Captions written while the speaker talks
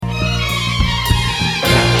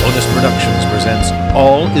Productions presents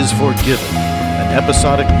All Is Forgiven, an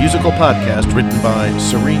episodic musical podcast written by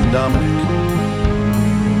Serene Dominic.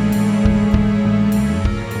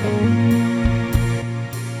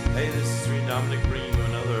 Hey, this is Serene Dominic bringing you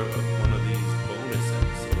another one of these bonus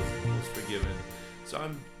episodes of All Is Forgiven. So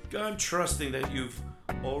I'm trusting that you've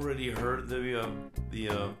already heard the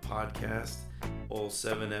podcast, all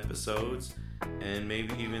 7 episodes, and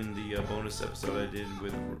maybe even the bonus episode I did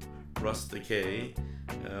with Russ the K,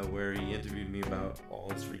 where he interviewed me about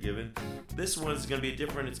All Is Forgiven. This one is going to be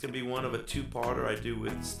different. It's going to be one of a 2-parter I do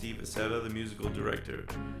with Steve Asetta, the musical director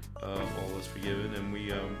of All Is Forgiven, and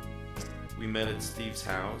we met at Steve's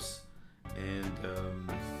house, and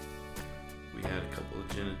we had a couple of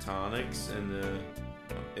gin and tonics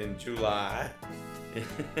in July,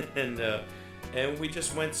 and we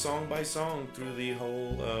just went song by song through the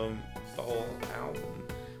whole album,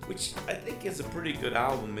 which I think is a pretty good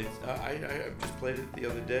album. I just played it the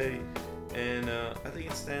other day, and I think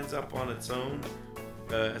it stands up on its own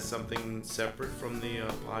as something separate from the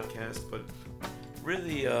podcast. But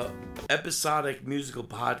really, episodic musical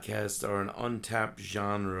podcasts are an untapped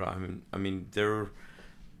genre. I mean, there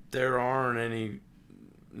aren't any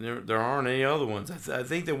other ones. I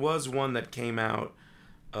think there was one that came out.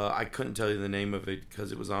 I couldn't tell you the name of it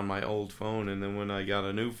because it was on my old phone, and then when I got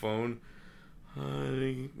a new phone,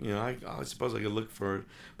 I suppose I could look for it,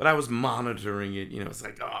 but I was monitoring it. It's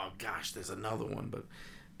like, oh gosh, there's another one, but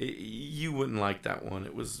you wouldn't like that one.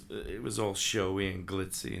 It was all showy and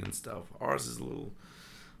glitzy and stuff. Ours is a little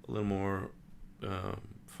more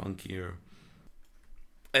funkier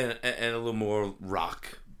and a little more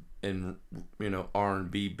rock and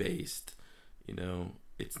R&B based.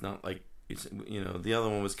 It's not like the other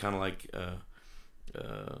one was kind of like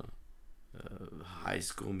High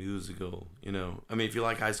School Musical. I mean, if you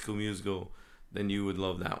like High School Musical, then you would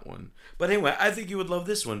love that one. But anyway, I think you would love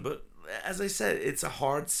this one. But as I said, it's a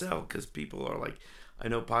hard sell because people are like, I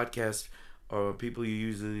know podcasts are people you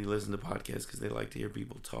usually listen to podcasts because they like to hear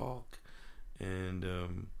people talk and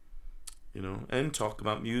and talk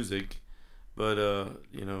about music. But to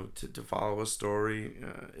follow a story,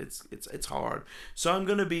 it's hard. So I'm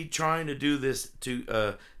gonna be trying to do this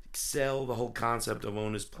to sell the whole concept of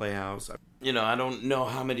Owner's Playhouse. I don't know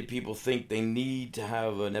how many people think they need to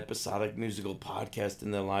have an episodic musical podcast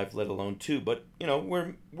in their life, let alone 2. But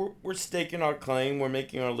we're staking our claim. We're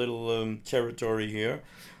making our little territory here,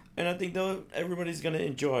 and I think everybody's gonna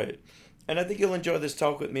enjoy it. And I think you'll enjoy this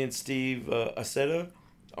talk with me and Steve Asetta,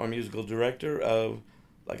 our musical director.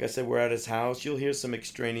 Like I said, we're at his house. You'll hear some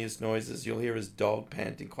extraneous noises. You'll hear his dog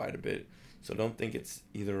panting quite a bit. So don't think it's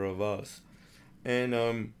either of us. And,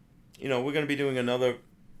 we're going to be doing another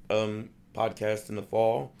podcast in the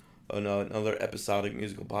fall, another episodic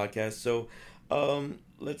musical podcast. So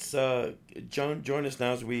let's join us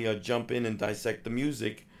now as we jump in and dissect the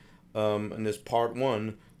music in this part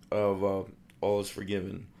 1 of All Is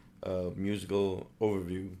Forgiven, musical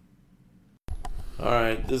overview. All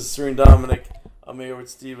right, this is Serene Dominic. I'm here with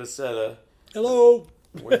Steve Asetta. Hello.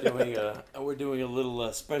 We're doing a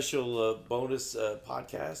little special bonus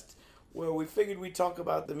podcast where we figured we'd talk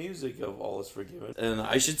about the music of All Is Forgiven. And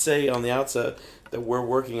I should say on the outset that we're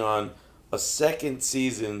working on a 2nd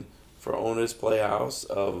season for Owner's Playhouse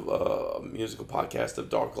of a musical podcast of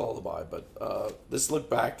Dark Lullaby. But this look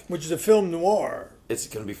back, which is a film noir. It's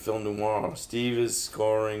going to be film noir. Steve is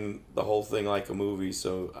scoring the whole thing like a movie,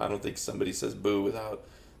 so I don't think somebody says boo without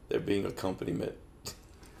there being accompaniment.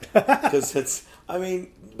 Because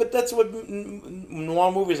but that's what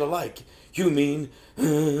noir movies are like. You mean,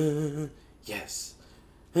 yes.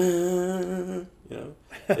 It's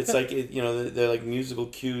like, they're like musical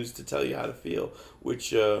cues to tell you how to feel,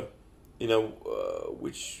 which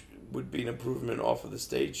would be an improvement off of the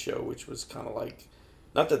stage show, which was kind of like,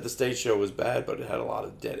 not that the stage show was bad, but it had a lot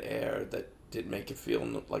of dead air that didn't make it feel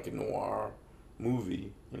like a noir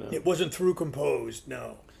movie. It wasn't through composed,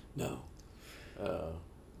 no. No.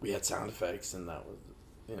 We had sound effects, and that was,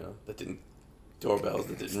 doorbells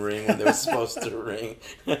that didn't ring when they were supposed to ring.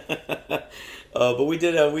 But we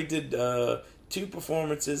did 2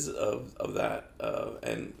 performances of that, well,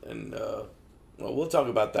 we'll talk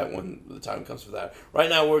about that when the time comes for that. Right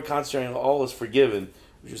now, we're concentrating on All Is Forgiven,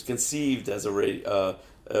 which was conceived as a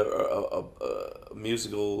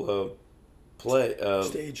musical play,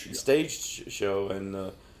 stage show, and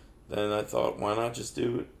then I thought, why not just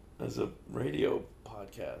do it as a radio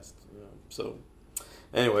podcast? So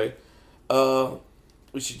anyway,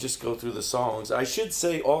 we should just go through the songs. I should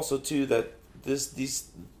say also too that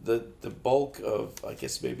the bulk of, I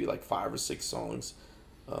guess, maybe like 5 or 6 songs.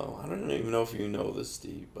 I don't even know if you know this,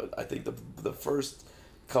 Steve, but I think the first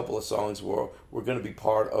couple of songs were going to be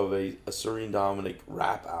part of a Serene Dominic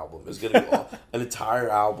rap album. It was going to be an entire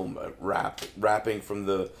album rapping from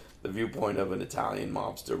the viewpoint of an Italian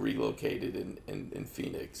mobster relocated in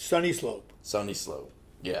Phoenix. Sunny Slope. Sunny Slope,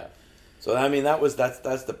 yeah. So I mean that's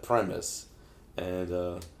the premise, and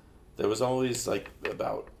there was always like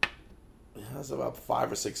about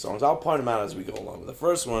 5 or 6 songs. I'll point them out as we go along. The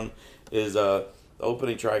first one is the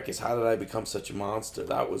opening track is "How Did I Become Such a Monster."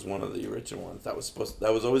 That was one of the original ones. That was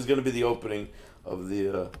always going to be the opening of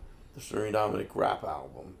the Serene Dominic rap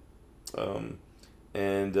album,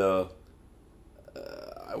 and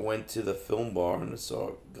I went to the film bar and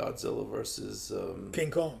saw Godzilla versus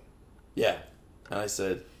King Kong. Yeah, and I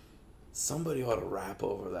said, somebody ought to rap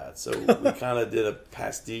over that. So we kind of did a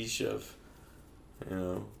pastiche of, I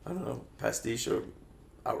don't know, pastiche or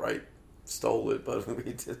outright stole it, but we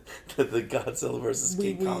did the Godzilla versus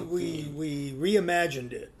King Kong. We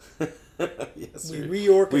reimagined it. Yes, we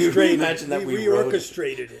reorchestrated. We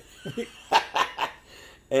reorchestrated it.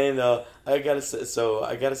 And I gotta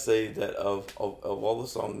say that of all the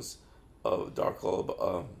songs of Dark Lullaby,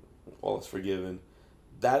 All Is Forgiven,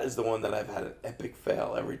 that is the one that I've had an epic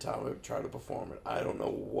fail every time I try to perform it. I don't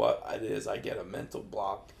know what it is. I get a mental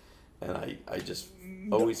block, and I just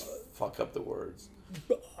always fuck up the words.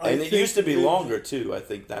 And it used to be longer too. I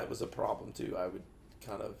think that was a problem too. I would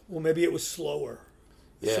kind of. Well, maybe it was slower.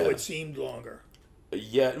 Yeah. So it seemed longer.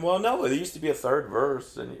 Yeah. Well, no. There used to be a third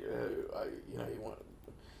verse, and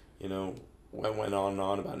went on and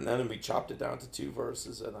on about it. And then we chopped it down to 2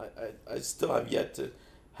 verses, and I still have yet to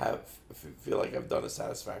feel like I've done a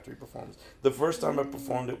satisfactory performance. The first time I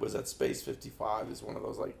performed it was at Space 55. It's one of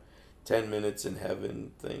those like 10 minutes in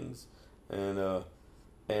heaven things, and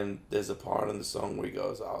there's a part in the song where he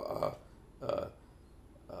goes,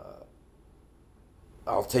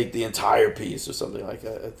 I'll take the entire piece or something like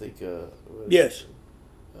that. I think. Yes.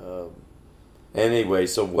 Anyway,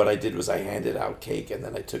 so what I did was I handed out cake and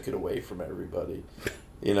then I took it away from everybody,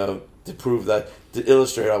 to prove that, to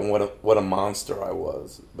illustrate on what a monster I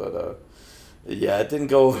was. But yeah, it didn't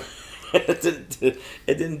go. it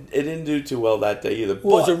didn't do too well that day either.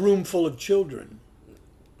 Well, it was a room full of children.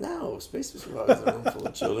 No, Space was a room full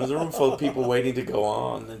of children. It was a room full of people waiting to go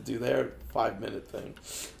on and do their 5-minute thing.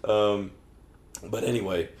 But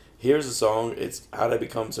anyway, here's a song. It's "How Did I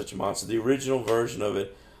Become Such a Monster." The original version of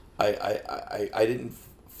it, I didn't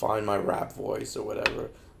find my rap voice or whatever,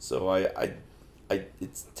 so it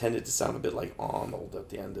tended to sound a bit like Arnold at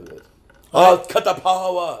the end of it. Oh, cut the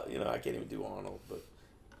power! I can't even do Arnold, but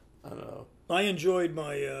I don't know. I enjoyed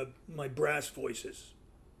my brass voices.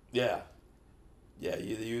 Yeah. Yeah,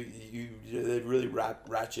 they really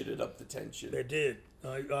ratcheted up the tension. They did.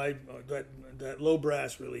 That low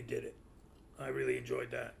brass really did it. I really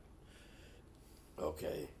enjoyed that.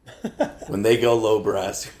 Okay. When they go low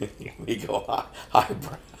brass, we go high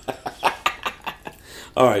brass.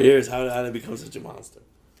 All right, here's how to become such a monster.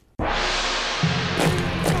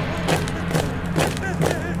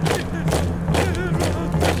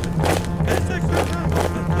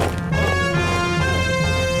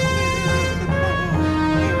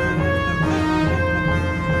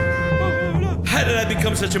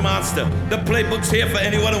 Become such a monster. The playbook's here for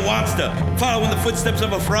anyone who wants to follow in the footsteps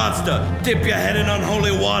of a fraudster. Dip your head in unholy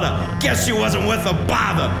water. Guess you wasn't worth a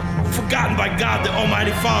bother. Forgotten by God, the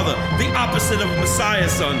Almighty Father. The opposite of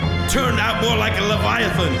Messiah's son. Turned out more like a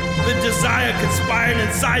Leviathan. The desire conspired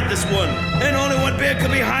inside this one. And only one beer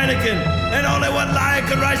could be Heineken. And only one lion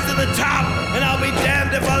could rise to the top. And I'll be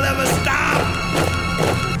damned if I'll ever stop.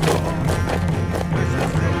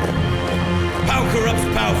 Power corrupts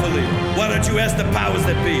powerfully. Why don't you ask the powers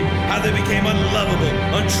that be how they became unlovable,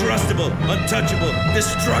 untrustable, untouchable,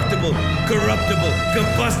 destructible, corruptible,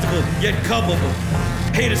 combustible, yet culpable.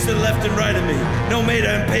 Haters to the left and right of me. No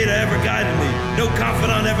mater and pater ever guided me. No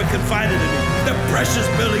confidant ever confided in me. The pressure's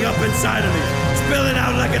building up inside of me, spilling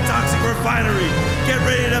out like a toxic refinery. Get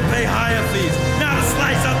ready to pay higher fees. Not a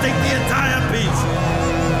slice, I'll take the entire piece.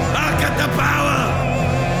 I'll get the power.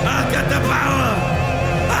 I'll get the power.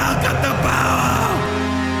 I'll get the power.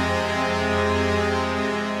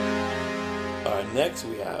 Next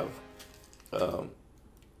we have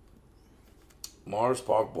Mars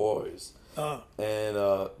Park Boys, and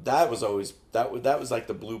that was always that was like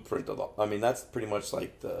the blueprint of I mean, that's pretty much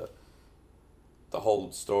like the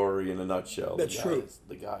whole story in a nutshell. That's true.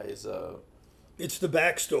 The guy is it's the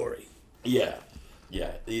backstory. Yeah,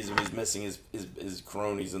 he's missing his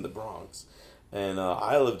cronies in the Bronx, and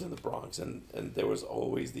I lived in the Bronx, and there was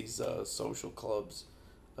always these social clubs.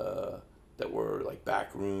 That were like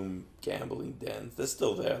backroom gambling dens. They're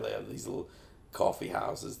still there. They have these little coffee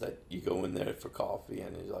houses that you go in there for coffee,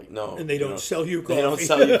 and it's like, no, And they don't sell you coffee. They don't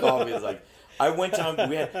sell you coffee. It's like, I went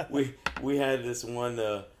to we had this one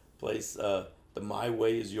place, the My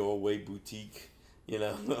Way Is Your Way boutique. You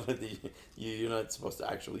know, you're not supposed to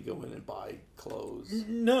actually go in and buy clothes.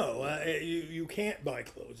 No, you can't buy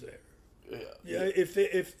clothes there. Yeah.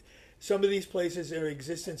 If some of these places are in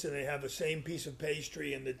existence and they have the same piece of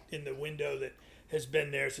pastry in the window that has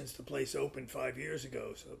been there since the place opened 5 years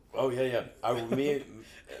ago. So. Oh yeah. Me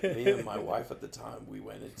and my wife at the time, we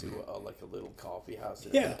went into a little coffee house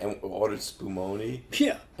and ordered spumoni.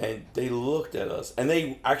 Yeah. And they looked at us, and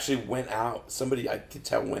they actually went out. Somebody I could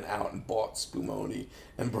tell went out and bought spumoni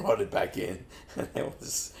and brought it back in. And it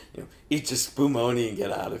was, eat your spumoni and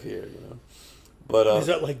get out of here. But is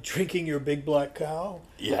that like drinking your big black cow?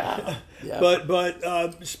 Yeah. But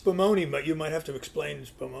spumoni, but you might have to explain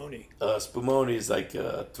spumoni. Spumoni is like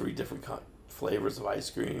 3 different flavors of ice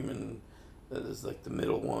cream, and there's like the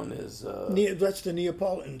middle one is. That's the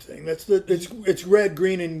Neapolitan thing. It's red,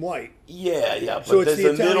 green, and white. Yeah. But so it's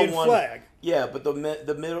there's the Italian middle flag. One, yeah, but the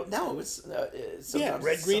middle. No, it's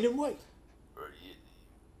red, green, and white.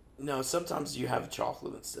 No, sometimes you have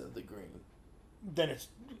chocolate instead of the green. Then it's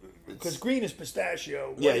because green is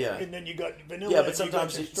pistachio. Yeah. And then you got vanilla. Yeah, but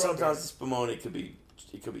sometimes the spumoni could be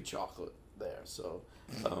chocolate there. So,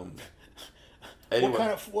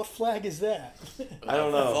 anyway. What flag is that? I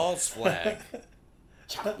don't know. False flag.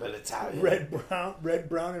 Chocolate Italian. Red, brown,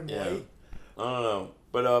 and white. I don't know,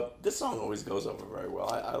 but this song always goes over very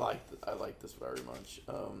well. I like this very much.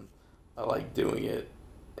 I like doing it,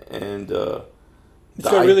 and the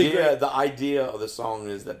idea of the song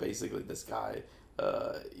is that basically this guy,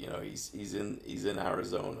 he's in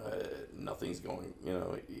Arizona. Nothing's going.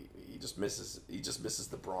 He just misses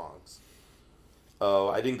the Bronx.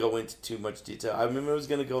 I didn't go into too much detail. I remember I was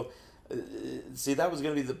gonna go. That was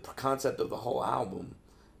gonna be the concept of the whole album.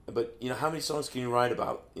 But how many songs can you write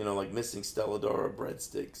about like missing Stella Dora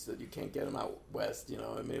breadsticks that you can't get them out west?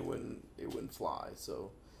 I mean, it wouldn't fly.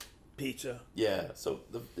 So pizza. Yeah. So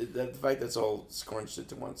the fact that's all scrunched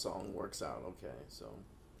into one song works out okay. So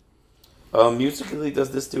musically,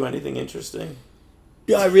 does this do anything interesting?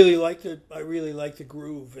 Yeah, I really like the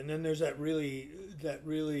groove, and then there's that really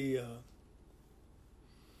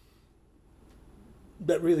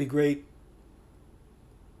great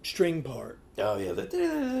string part. Oh yeah,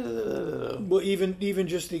 well, even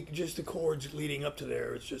just the chords leading up to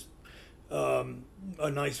there, it's just a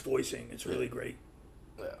nice voicing. It's really great.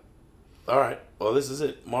 Yeah. All right. Well, this is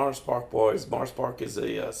it. Morris Park Boys. Morris Park is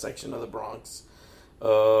a section of the Bronx.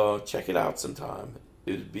 Check it out sometime.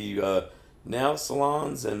 It'd be nail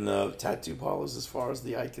salons and tattoo parlors as far as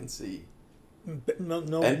the eye can see. No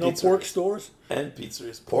pork stores and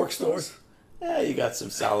pizzerias. Pork stores. Yeah, you got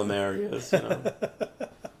some salam areas, and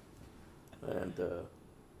the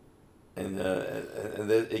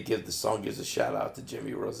song gives a shout out to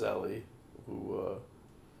Jimmy Roselli, who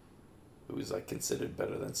is like considered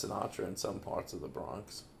better than Sinatra in some parts of the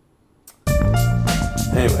Bronx.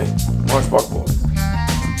 Anyway, Morris Park Boys.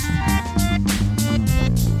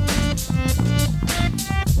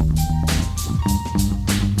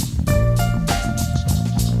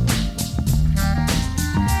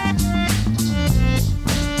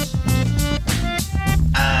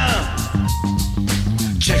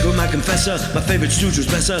 Check with my confessor, my favorite stooge was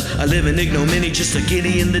Besser. I live in ignominy, just a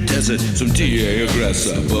guinea in the desert. Some TA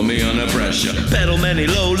aggressor, put me under pressure. Battle many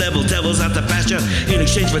low-level devils out the pasture. In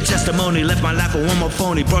exchange for testimony, left my life for one more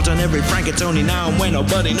phony. Brought on every Frank and Tony, now I'm where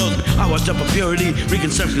nobody knows me. I washed up a purity,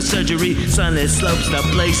 reconstructive surgery. Sunlit slopes, the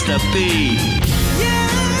place to be.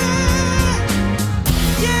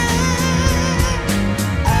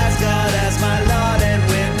 As God as my Lord and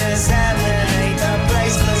witness, heaven ain't the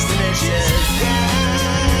place for snitches.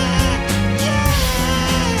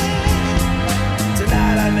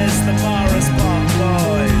 Tonight I miss the Morris Park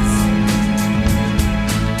Boys.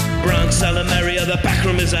 Bronx, Salem area, the back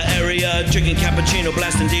room is an area. Drinking cappuccino,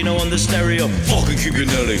 blasting Dino on the stereo. Fucking keep your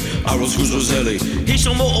Nelly, I was who's Roselli. He's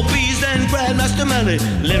some more obese than Grandmaster Melly.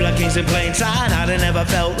 Live like kings in plain sight, I never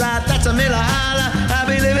felt right. That's a Miller Holla, I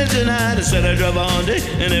be living tonight. Instead I drove a Hyundai,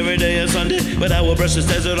 and every day is Sunday. But I will brush the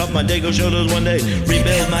desert off my Dago shoulders one day.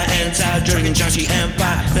 Rebuild my anti-drinking Joshy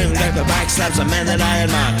empire. Then back the back slaps a man that I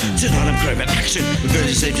admire. Sit on him craving action,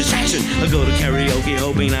 regurgitate distraction. I go to karaoke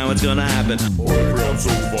hoping now it's gonna happen.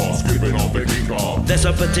 So far, skipping on baking car. That's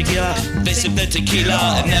a particular. They sip the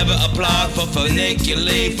tequila and never applaud for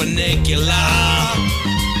funicular.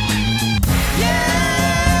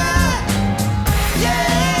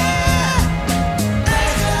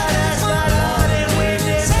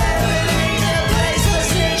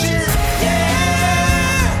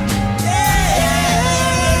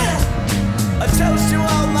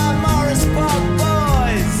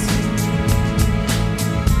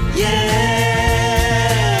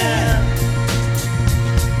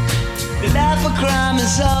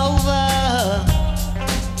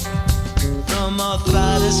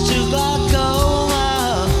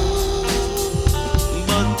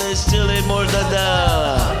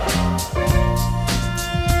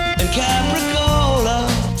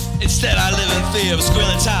 free of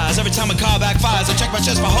squealing tires. Every time a car backfires, I check my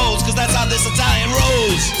chest for holes, cause that's how this Italian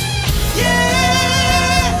rolls.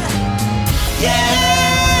 Yeah,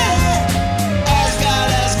 yeah. As God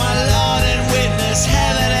as my Lord and witness,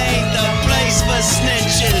 heaven ain't the place for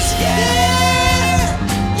snitches.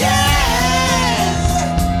 Yeah, yeah.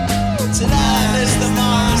 Tonight is the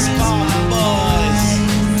Mars Park Boys.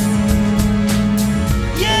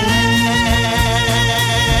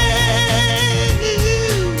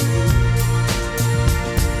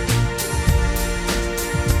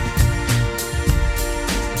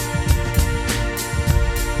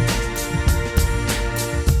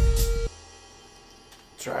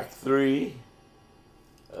 Track 3.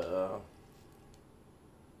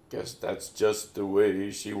 Guess that's just the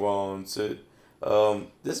way she wants it.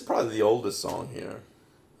 This is probably the oldest song here.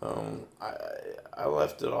 I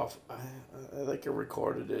left it off. I think I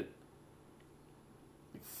recorded it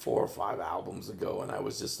 4 or 5 albums ago, and I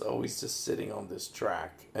was just always just sitting on this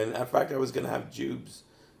track. And in fact, I was gonna have Jubes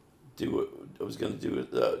do it. I was gonna do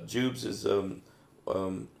it. Jubes is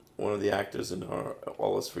one of the actors in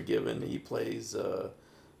All Is Forgiven. He plays.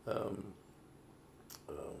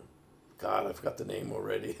 God, I forgot the name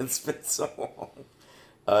already. It's been so long.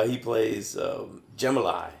 He plays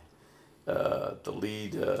Gemini, the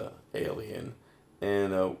lead alien,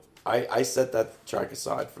 and I set that track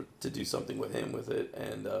aside to do something with him with it,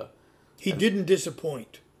 and he didn't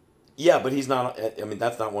disappoint. Yeah, but he's not. I mean,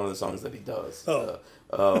 that's not one of the songs that he does. Oh,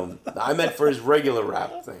 I meant for his regular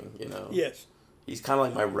rap thing. Yes, he's kind of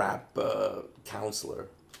like my rap counselor.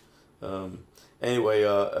 Anyway,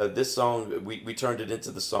 this song, we turned it into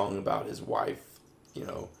the song about his wife,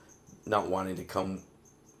 not wanting to come,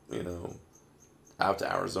 out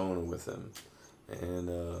to Arizona with him. And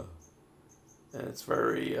it's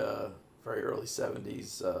very early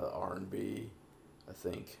 70s R&B, I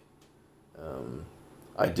think.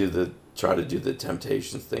 I try to do the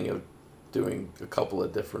Temptations thing of doing a couple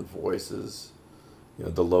of different voices,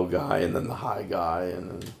 the low guy and then the high guy and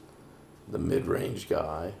then the mid-range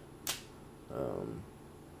guy.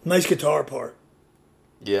 nice guitar part.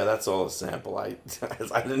 Yeah, that's all a sample. I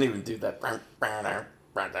didn't even do that.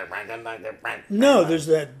 No, there's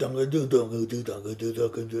that. There's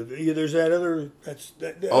that other. That's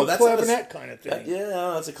clavinet kind of thing.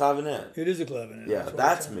 That's a clavinet. It is a clavinet. Yeah,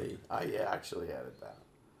 that's me. I actually added that.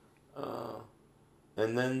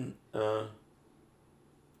 And then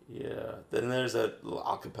then there's that little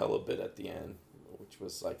acapella bit at the end, which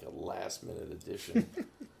was like a last minute addition.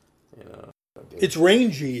 It's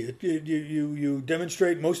rangy. You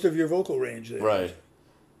demonstrate most of your vocal range there. Right.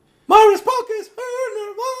 Morris Pockets,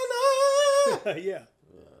 Nirvana. Yeah.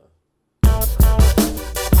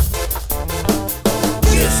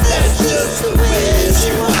 Guess that's just the way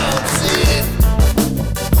she wants it.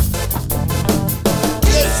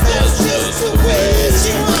 Guess that's just the way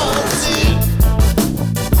she wants it.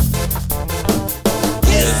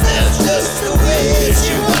 Guess that's just the way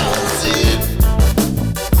she wants it.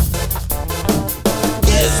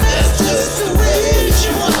 Guess that's just the way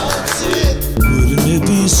she wants it. Wouldn't it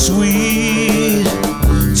be sweet,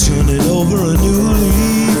 turning over a new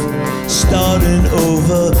leaf, starting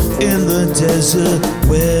over in the desert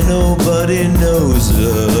where nobody knows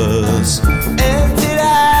us? And did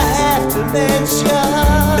I have to mention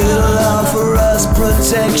it'll offer us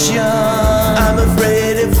protection? I'm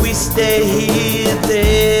afraid if we stay here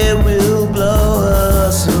they will blow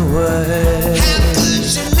us away. How could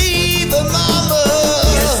you leave her, mama?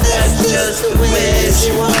 Guess that's just the way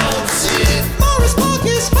she wants it. Morris Park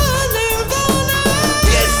is fine, Nirvana.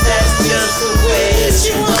 Guess that's just the way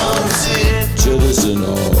she wants it. Jealous and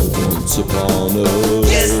all once upon us.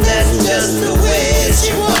 Guess that's just the way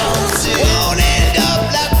she wants it. Won't end up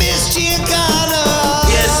like Miss Giancana.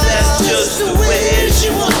 Guess that's just the way she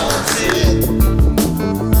wants it.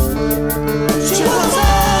 She wants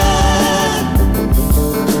that.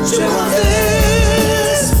 She wants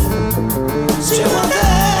this. She wants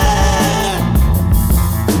that.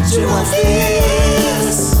 She wants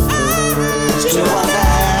this. She wants that.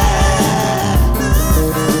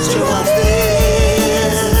 She wants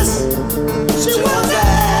this. She wants that.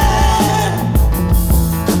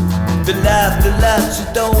 The life she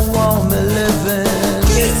don't want me living.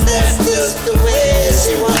 Guess that's just the way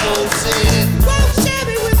she wants it. Won't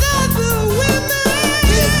shabby with other women.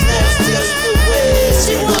 Guess that's just the way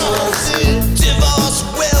she wants it. Divorce,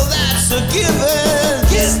 well that's a given.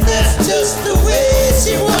 Guess that's just the way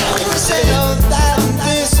she wants Say it. no that and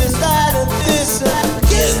this and that and this and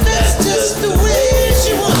Guess that's just the way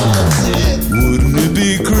she wants it. wouldn't it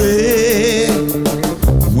be great?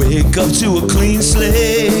 Wake up to a clean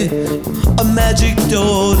slate, a magic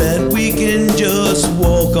door that we can just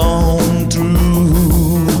walk on through.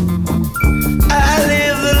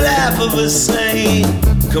 of a saint.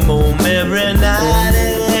 Come home every night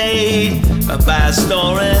at 8. I buy a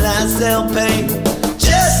store and I sell paint,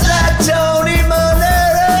 just like Tony Monero.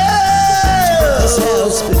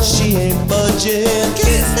 House, but she ain't budging.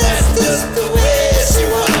 Guess that's just the way she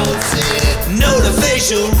wants it. No to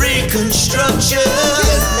facial reconstruction.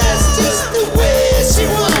 Guess that's just the way she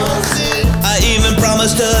wants it. I even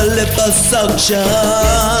promised her liposuction.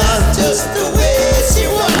 Guess that's just the way she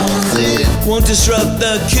wants it. Won't disrupt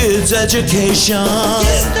the kids' education.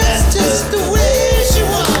 Guess that's just the way she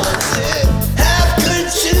wants it. How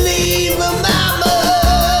could she leave her mama?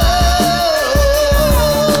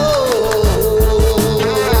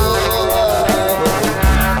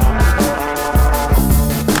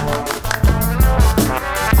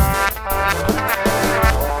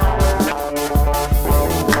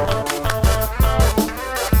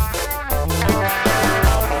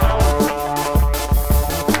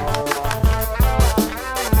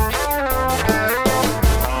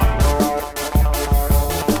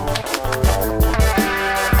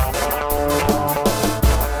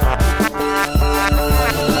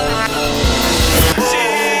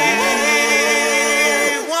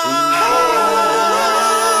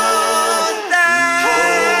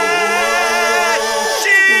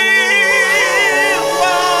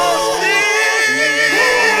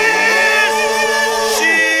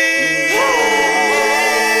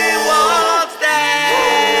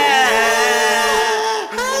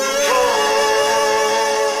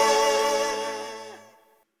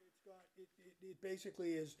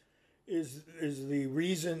 Basically is the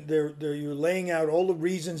reason you're laying out all the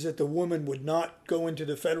reasons that the woman would not go into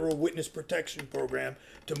the federal witness protection program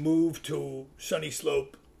to move to Sunny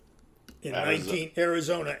Slope in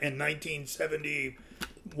Arizona in 1970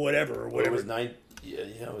 whatever. It was it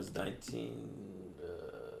was 19.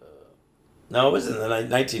 No, it wasn't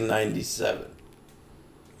 1997.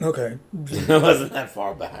 Okay, It wasn't that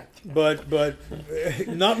far back. but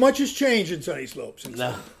not much has changed in Sunny Slope since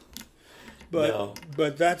No. then.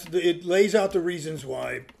 But it lays out the reasons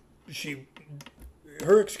why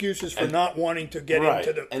her excuses for not wanting to get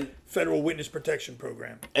into the federal witness protection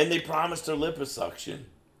program. And they promised her liposuction.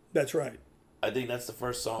 That's right. I think that's the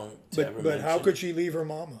first song to ever But mention. how could she leave her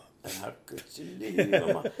mama? And how could she leave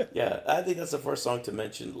her mama? Yeah, I think that's the first song to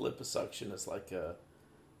mention liposuction. It's like, I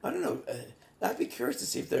don't know. I'd be curious to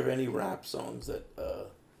see if there are any rap songs that,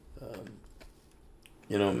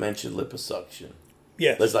 mention liposuction.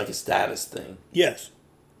 Yes. There's like a status thing. Yes.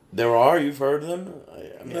 There are? You've heard of them?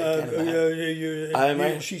 I can't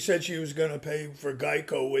imagine. She said she was going to pay for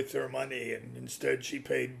Geico with her money, and instead she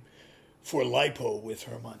paid for lipo with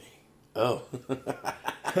her money. Oh.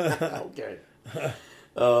 Okay.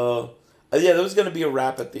 There was going to be a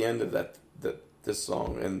rap at the end of this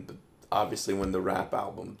song, and obviously when the rap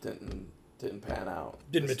album didn't pan out.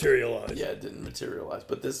 Didn't materialize. Yeah, it didn't materialize.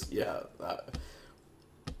 But this, we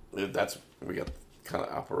got kind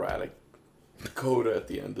of operatic coda at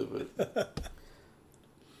the end of it.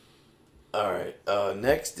 All right.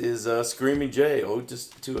 Next is Screaming Jay. Ode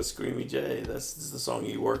to a Screaming Jay. This is the song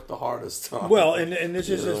you worked the hardest on. Well, and this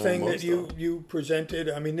is the thing that you presented.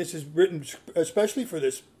 I mean, this is written especially for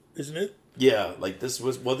this, isn't it? Yeah, this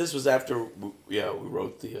was after we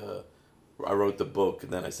wrote I wrote the book,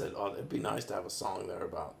 and then I said, it'd be nice to have a song there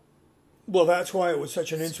about. Well, that's why it was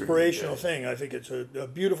such an inspirational thing. I think it's a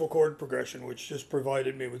beautiful chord progression, which just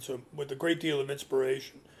provided me with a great deal of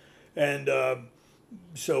inspiration, and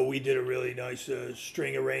so we did a really nice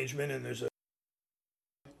string arrangement, and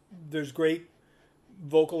there's great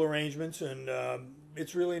vocal arrangements, and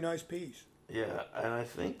it's really a nice piece. Yeah, and I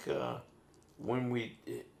think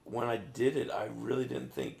when I did it, I really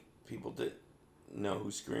didn't think people did know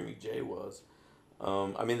who Screaming Jay was.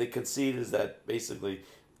 The conceit is that basically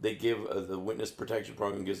they give the witness protection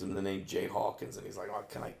program gives him the name Jay Hawkins, and he's like,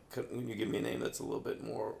 couldn't you give me a name that's a little bit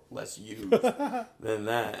less used than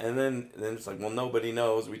that? And then it's like, well, nobody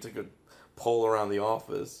knows. We took a poll around the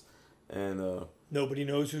office, and nobody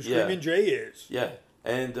knows who Screaming Jay is. Yeah,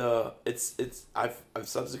 and I've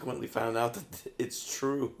subsequently found out that it's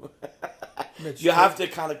true. You have to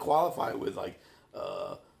kind of qualify with I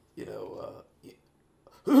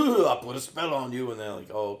put a spell on you, and they're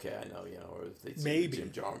like, oh, okay, I know, or if they see maybe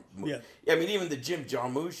Jim Jarmusch. Yeah. Even the Jim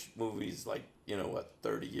Jarmusch movies,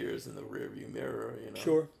 30 years in the rearview mirror,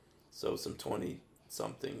 Sure. So some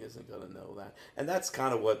 20-something isn't going to know that. And that's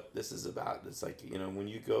kind of what this is about. It's like, when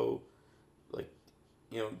you go,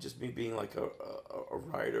 just me being like a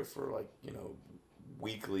writer for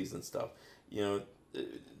weeklies and stuff, you're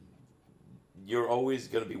always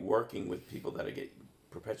going to be working with people that get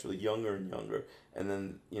perpetually younger and younger, and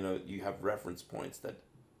then you have reference points that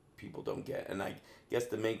people don't get. And I guess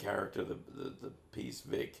the main character, the piece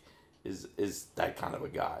Vic, is that kind of a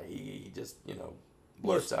guy. He just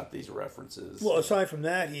blurts out these references. Well, aside from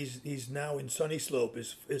that, he's now in Sunny Slope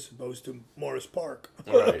as opposed to Morris Park.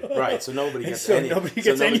 Right. So nobody gets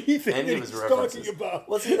anything Any of his he's references. talking about.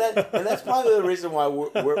 Well, see that's probably the reason why we're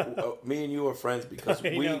me and you are friends, because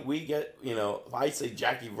we get if I say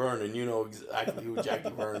Jackie Vernon, you know exactly who Jackie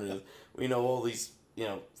Vernon is. We know all these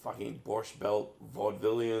fucking Borscht Belt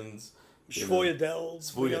vaudevillians, Schvoyadels.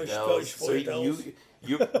 So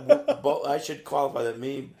I should qualify that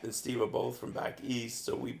me and Steve are both from back east,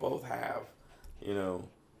 so we both have,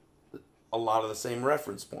 a lot of the same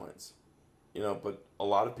reference points, but a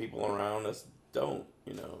lot of people around us don't,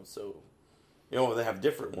 so, they have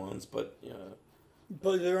different ones, but,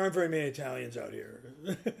 But there aren't very many Italians out here.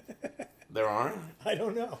 There aren't? I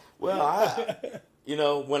don't know. Well,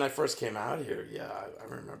 when I first came out here, I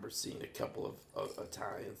remember seeing a couple of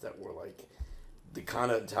Italians that were like the kind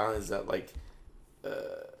of Italians that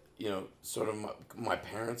sort of my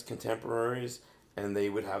parents' contemporaries, and they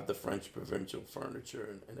would have the French provincial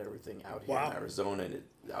furniture and everything out here in Arizona, and it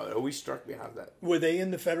always struck me how that. Were they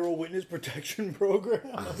in the Federal Witness Protection Program?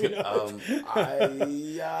 I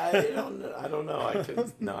don't know. I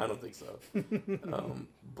don't think so.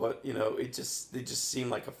 But they just seem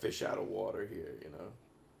like a fish out of water here.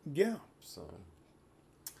 Yeah. So.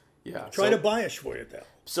 Yeah. Try to buy a Schvoyadel.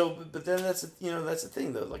 So, but then that's the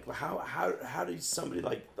thing though. Like, how do somebody,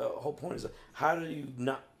 like, the whole point is, how do you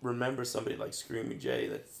not remember somebody like Screaming Jay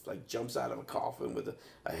that's like jumps out of a coffin with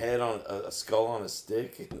a head on a skull on a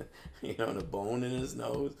stick, and and a bone in his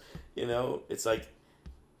nose. It's like,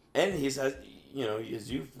 and he's has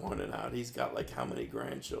as you've pointed out, he's got like how many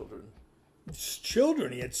grandchildren?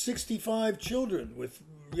 Children. He had 65 children with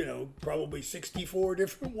probably 64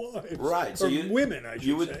 different wives. Right. So women, I should say.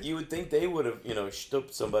 You would think they would have,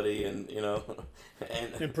 stooped somebody and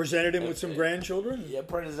presented him with some grandchildren? Yeah,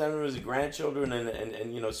 presented him with his grandchildren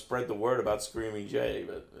and spread the word about Screaming Jay.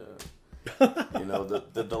 But,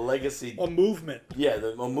 the legacy... A movement. Yeah,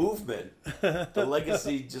 a movement. The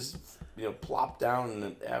legacy just, plopped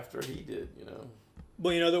down after he did,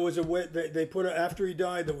 Well, there was they put after he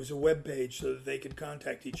died, there was a web page so that they could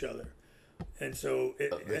contact each other. And so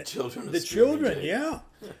the children, yeah,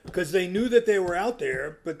 because they knew that they were out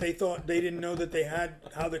there, but they didn't know that they had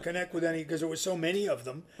how to connect with any, because there were so many of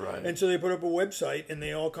them. Right. And so they put up a website and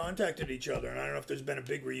they all contacted each other. And I don't know if there's been a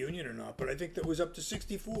big reunion or not, but I think that was up to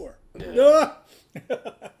 64. Yeah.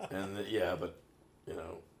 But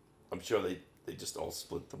I'm sure they just all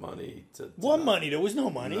split the money to money? There was no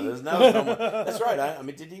money. No, there's no money. That's right. I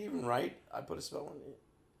mean, did he even write I Put a Spell on You?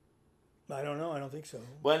 I don't know. I don't think so.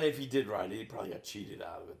 Well, if he did write it, he probably got cheated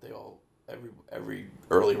out of it. They all, every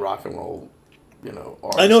early rock and roll,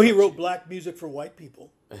 I know he wrote black music for white people.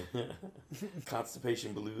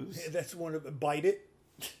 Constipation Blues. That's one of Bite It.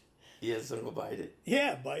 He has some of Bite It.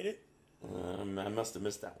 Yeah, Bite It. I must have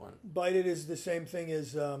missed that one. Bite It is the same thing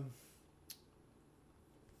as.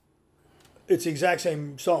 It's the exact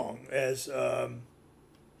same song as.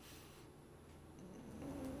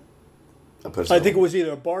 I think it was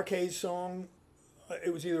either a Bar-Kays song.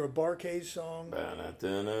 It was either a Bar-Kays song. Like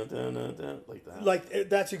that. Like,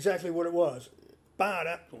 that's exactly what it was.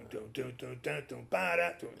 Yeah,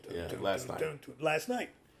 last night.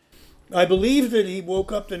 I believe that he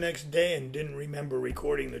woke up the next day and didn't remember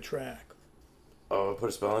recording the track. Oh, Put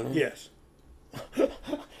a Spell on You? Yes.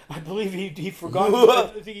 I believe he forgot. I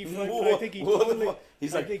think he totally.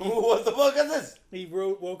 He's like, what the fuck is this? He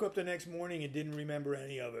woke up the next morning and didn't remember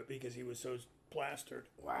any of it because he was so plastered.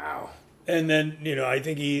 Wow. And then I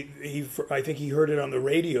think he heard it on the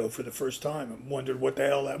radio for the first time and wondered what the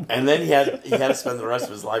hell that was. And then he had to spend the rest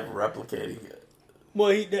of his life replicating it. Well,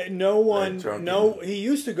 he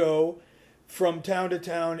used to go from town to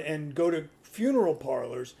town and go to funeral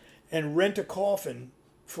parlors and rent a coffin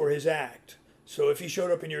for his act. So if he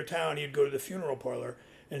showed up in your town, he'd go to the funeral parlor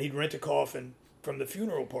and he'd rent a coffin from the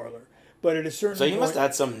funeral parlor. But at a certain point... So he must have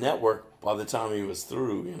had some network by the time he was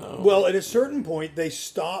through, Well, at a certain point, they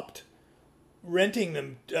stopped renting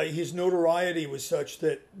them. His notoriety was such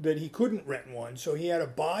that he couldn't rent one, so he had to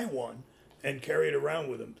buy one and carry it around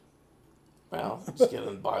with him. Well, just get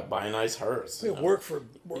him buy a nice hearse. Work for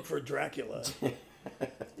Dracula.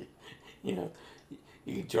 You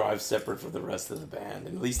could drive separate from the rest of the band,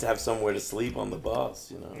 and at least have somewhere to sleep on the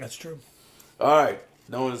bus. That's true. All right,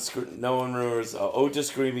 no one remembers Ode to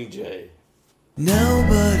Screaming Jay.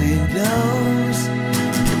 Nobody knows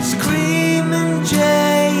Screaming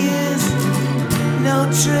Jay is no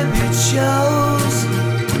tribute shows,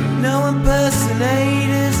 no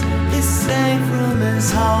impersonators. He sang from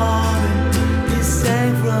his heart and he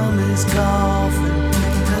sang from his coffin.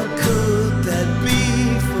 How could that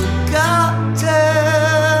be forgotten?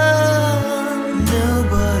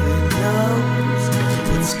 Nobody knows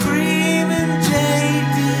what Screaming Jay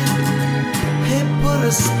did. He put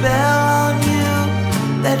a spell on you.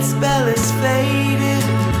 That spell is faded.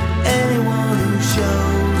 Anyone who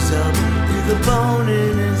shows up with a bone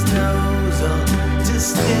in his nose ought to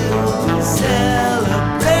still be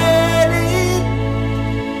celebrated.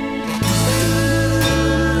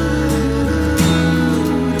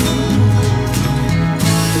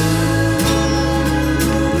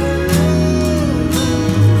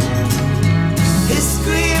 He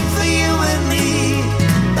screamed for you and me,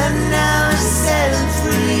 and now he's setting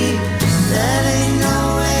free. That ain't no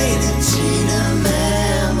way to cheat a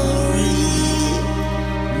memory.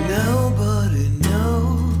 Nobody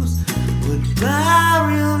knows what my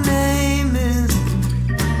real name is.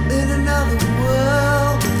 In another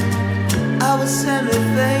world, I was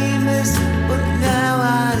semi-famous, but now I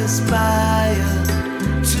aspire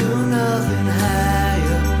to nothing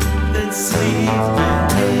higher than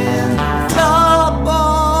sleeping in floorboards.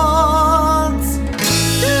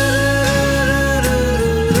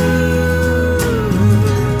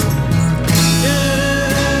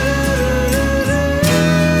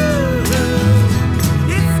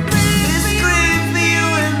 He screamed for you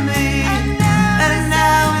and me, and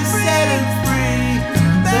now he's setting free.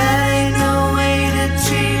 There ain't no way to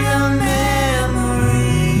cheat a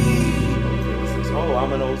memory. Oh,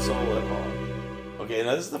 I'm an old soul at heart. Okay,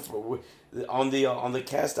 now this is on the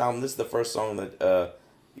cast album. This is the first song that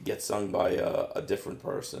gets sung by a different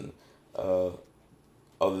person, other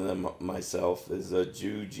than myself. Is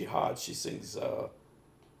Jew Jihad. She sings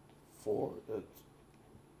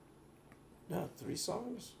three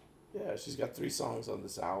songs. Yeah, she's got 3 songs on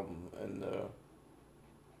this album, and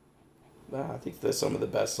I think they're some of the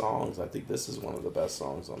best songs. I think this is one of the best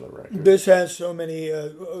songs on the record. This has so many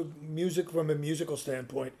music from a musical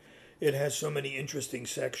standpoint. It has so many interesting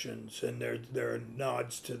sections, and there are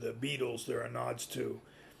nods to the Beatles. There are nods to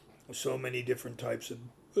so many different types of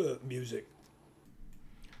music.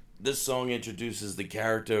 This song introduces the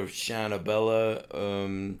character of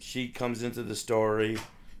Shannabella. She comes into the story.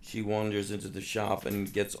 She wanders into the shop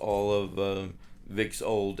and gets all of Vic's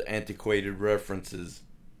old antiquated references.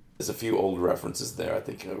 There's a few old references there. I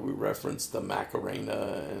think we referenced the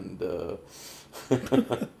Macarena and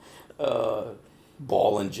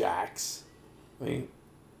ball and jacks. I mean,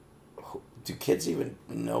 do kids even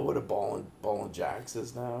know what a ball and jacks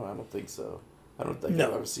is now? I don't think so. I don't think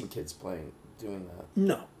I've ever seen kids doing that.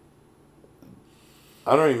 No.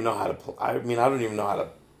 I don't even know how to play. I mean, I don't even know how to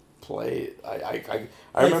play it.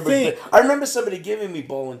 I remember somebody giving me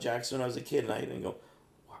ball and jacks when I was a kid, and I didn't go,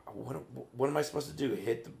 what am I supposed to do?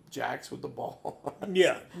 Hit the jacks with the ball?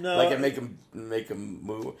 Yeah, no. Like make them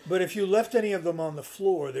move. But if you left any of them on the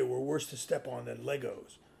floor, they were worse to step on than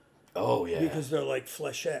Legos. Oh yeah. Because they're like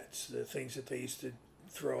flechettes, the things that they used to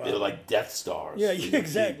throw out. They're like Death Stars. Yeah,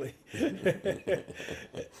 exactly.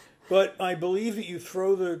 But I believe that you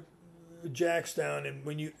throw the jacks down, and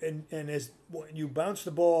when you as you bounce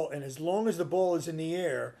the ball, and as long as the ball is in the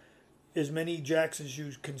air, as many jacks as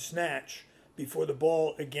you can snatch before the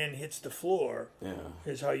ball again hits the floor,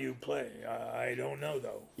 is how you play. I don't know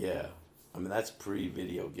though. Yeah, I mean that's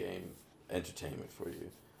pre-video game entertainment for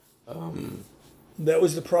you. That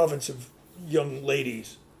was the province of young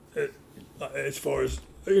ladies, as far as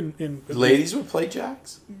in ladies would play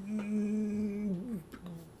jacks.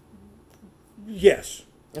 Yes.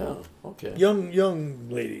 Oh, okay. Young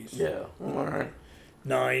ladies. Yeah. All right.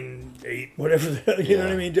 9, 8, whatever. You know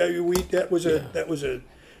what I mean? That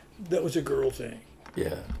was a girl thing.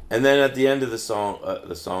 Yeah. And then at the end of the song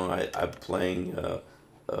I'm playing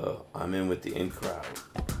I'm in with the in crowd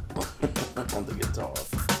on the guitar.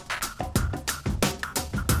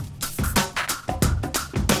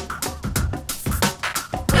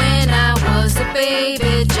 When I was a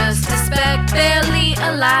baby, just a speck, barely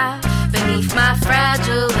alive. Beneath my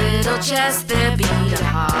fragile little chest, there beat a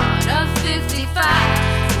heart of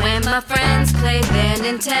 55. When my friends played their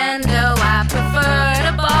Nintendo, I preferred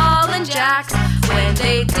a ball and jacks. When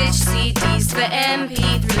they ditched CDs for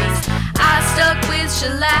MP3s, I stuck with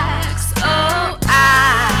shellacs. Oh,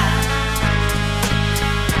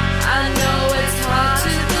 I know it's hard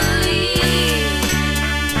to believe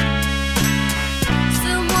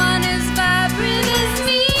someone as vibrant as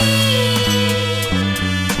me.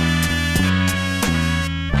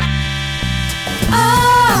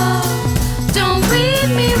 Oh, don't read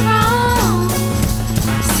me wrong.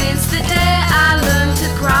 Since the day I learned to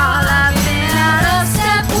crawl, I've been out of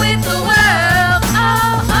step with the world.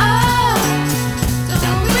 Oh,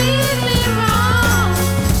 don't read me wrong.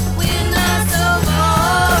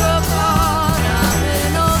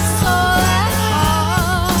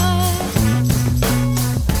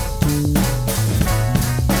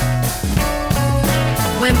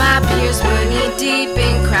 when my peers were knee deep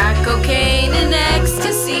in crack cocaine and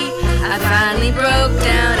ecstasy, I finally broke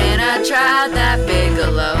down and I tried that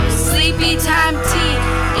Bigelow sleepy time tea.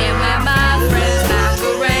 And when my friends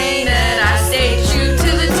Macarena, I stayed true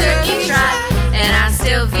to the turkey trot. And I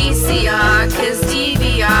still VCR, cause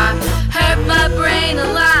DVR hurt my brain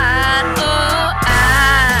a lot. Oh,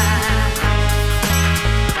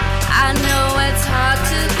 I know it's hard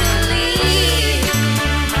to believe.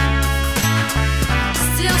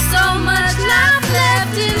 Still so much life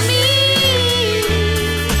left in me.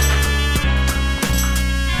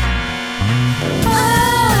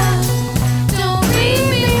 Oh, don't read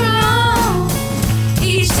me wrong.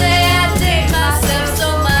 Each day I take myself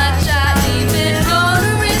so much, I even go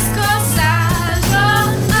to risk or size. Oh,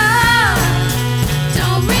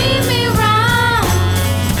 don't read me wrong.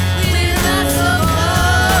 We're not so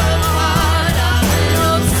far apart. Our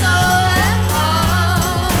world's so at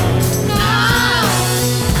home. No,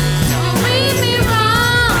 don't read me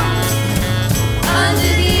wrong.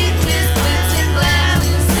 Underneath this glitz and glam,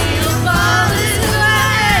 Lucille Ball is who I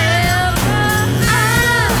am.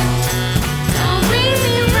 Don't read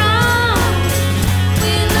me wrong.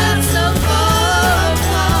 We're not so far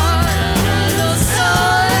apart. Our world's so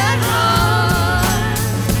at home. So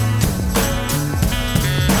at home.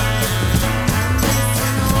 I'm just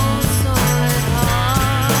an old soul at home.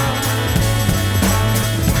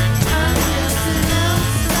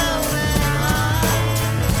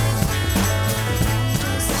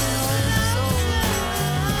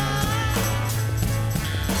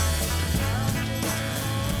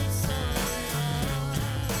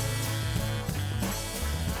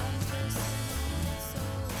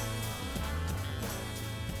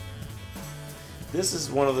 This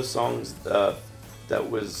is one of the songs that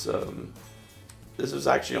was. This was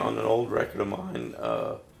actually on an old record of mine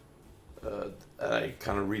that I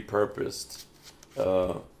kind of repurposed.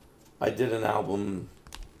 I did an album,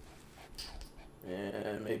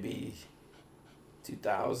 maybe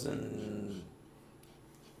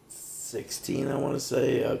 2016, I want to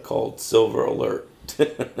say, called Silver Alert.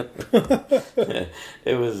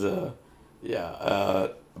 It was,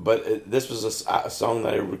 but this was a song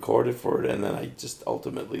that I recorded for it, and then I just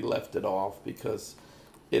ultimately left it off because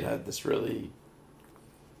it had this really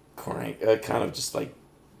kind of just like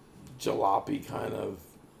jalopy kind of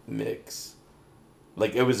mix.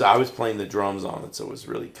 Like I was playing the drums on it, so it was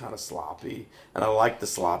really kind of sloppy, and I liked the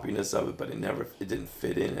sloppiness of it, but it didn't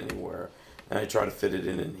fit in anywhere. And I tried to fit it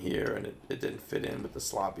in here, and it didn't fit in with the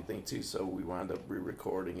sloppy thing too, so we wound up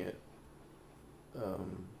re-recording it.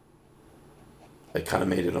 I kind of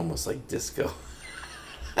made it almost like disco.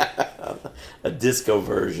 A disco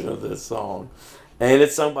version of this song. And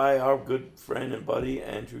it's sung by our good friend and buddy,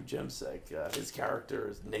 Andrew Jemsek. His character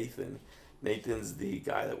is Nathan. Nathan's the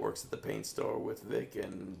guy that works at the paint store with Vic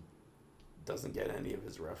and doesn't get any of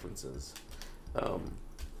his references.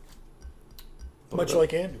 Much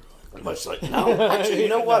like Andrew. Much like no, actually, you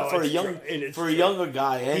know what? For a younger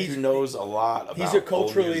guy, Andrew knows a lot about He's a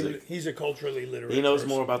culturally literate. He knows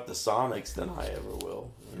person. more about the Sonics than I ever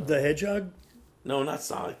will. You know? The Hedgehog? No, not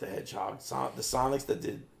Sonic the Hedgehog. The Sonics that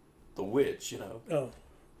did The Witch. You know. Oh.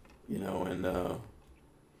 You know, and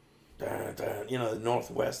you know, the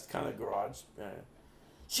Northwest kind of garage.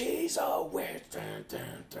 She's a witch.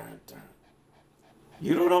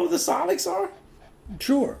 You don't know who the Sonics are?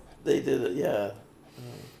 Sure. They did it, yeah.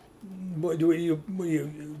 What, do you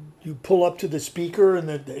pull up to the speaker and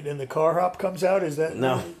the car hop comes out? Is that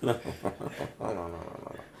No. You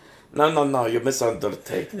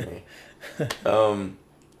misundertake me.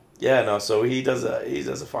 Yeah, no. So he does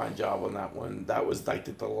a fine job on that one. That was like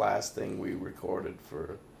the last thing we recorded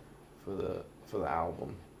for the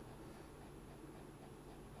album.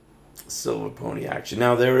 Silver Pony Action.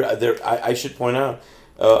 Now I should point out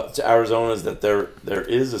to Arizona's that there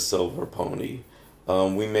is a Silver Pony.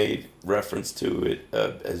 We made reference to it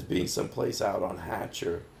as being someplace out on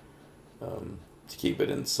Hatcher to keep it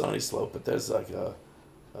in Sunny Slope. But there's like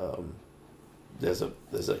there's a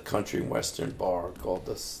country and western bar called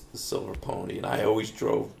the Silver Pony, and I always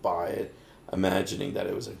drove by it, imagining that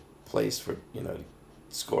it was a place for to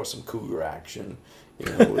score some cougar action,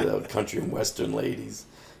 with country and western ladies.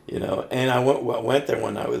 And I went there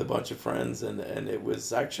one night with a bunch of friends, and it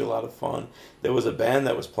was actually a lot of fun. There was a band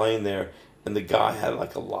that was playing there, and the guy had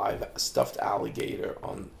like a live stuffed alligator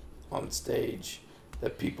on stage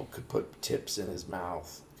that people could put tips in his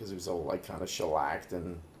mouth because he was all like kind of shellacked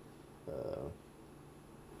and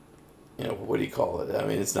what do you call it? I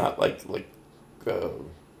mean, it's not like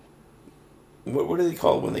what do they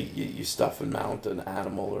call it when you stuff and mount an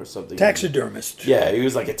animal or something? Taxidermist. Yeah, he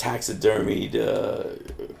was like a taxidermied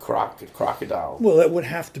crocodile. Well, that would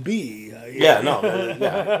have to be. Yeah, no,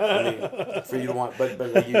 I mean, for you to want, but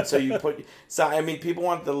I mean, people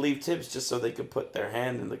wanted to leave tips just so they could put their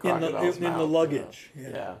hand in the crocodile's mouth. In the luggage. You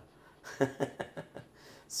know? Yeah.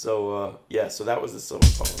 So that was the silver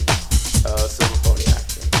pony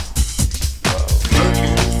action.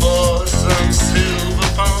 Looking for some silver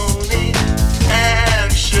pony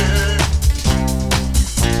action.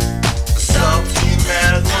 Salty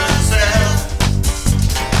mademoiselle.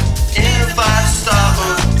 If I stop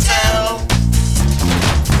hotel,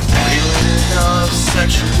 feeling of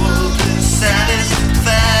sexual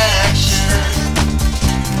dissatisfaction.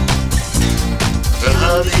 The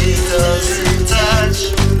hubby doesn't touch.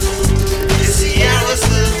 You see, I was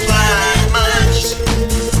supplying much.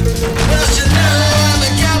 Well, you know I'm a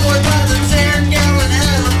cowboy by the 10-gallon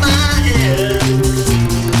out of my head.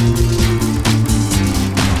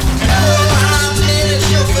 Oh, how did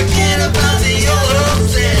you forget about the old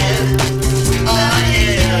dead? Oh,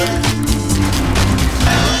 yeah.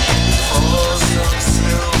 For some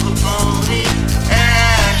silver pony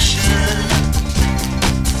action.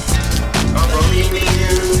 Oh, believe me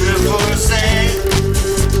in divorce.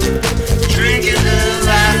 Drinking the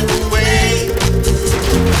life away.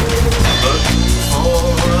 Looking for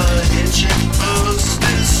a hitch and post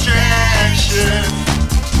distraction.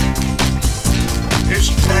 If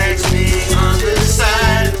she tags me on the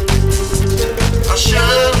side, I'll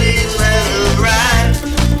surely let her ride.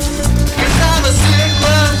 'Cause I'm a sick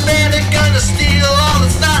love bandit, gonna steal all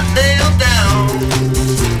that's not nailed down.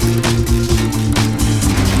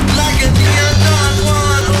 Like a neon Don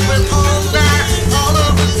Juan, open all night, all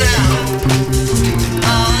over town.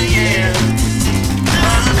 Oh yeah,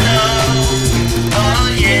 oh no, oh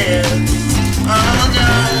yeah, oh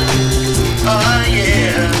no, oh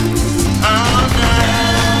yeah, oh no.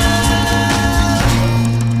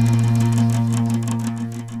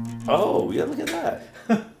 Oh yeah, look at that!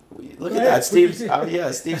 Look at that, Steve's. Oh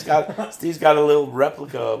yeah, Steve's got a little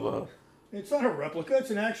replica of. It's not a replica. It's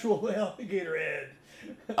an actual alligator head.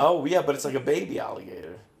 Oh yeah, but it's like a baby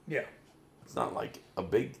alligator. Yeah. It's not like a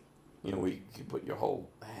big, where you can put your whole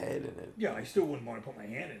head in it. Yeah, I still wouldn't want to put my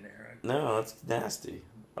hand in there. No, that's nasty.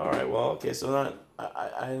 All right, well, okay, so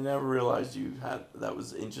I never realized you had that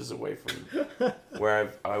was inches away from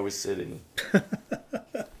where I was sitting.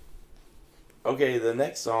 Okay, the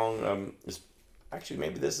next song is actually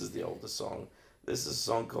maybe this is the oldest song. This is a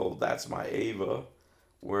song called "That's My Ava,"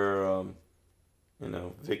 where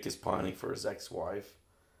Vic is pining for his ex-wife,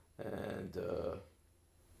 and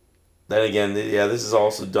then again, this is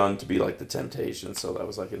also done to be like the Temptations, so that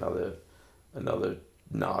was like another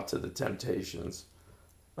nod to the Temptations.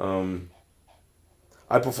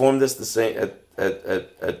 I performed this the same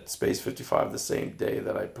at Space 55 the same day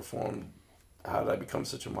that I performed How Did I Become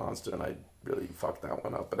Such a Monster, and I really fucked that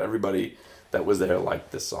one up. But everybody that was there liked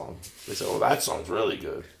this song. They said, "Oh, that song's really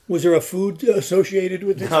good." Was there a food associated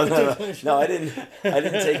with this? No, I didn't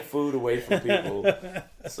take food away from people,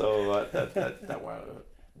 so that wound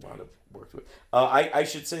up worked with. I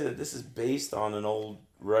should say that this is based on an old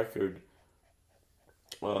record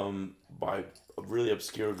by a really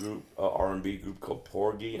obscure group, R&B group called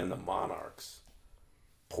Porgy and the Monarchs.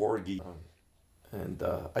 Porgy, and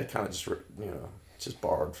I kind of just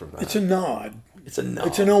borrowed from that. It's a nod. It's a nod.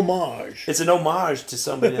 It's an homage. It's an homage to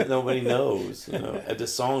somebody that nobody knows, at a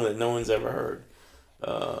song that no one's ever heard.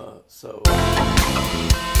 So.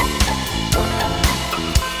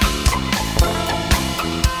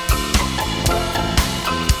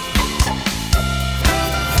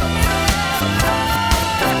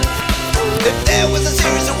 If there was a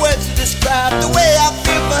series of words to describe the way I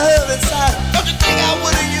feel for her inside, don't you think I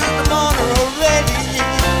would have used them on her already?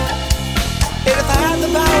 And if I had the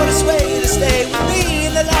power to sway you to stay with me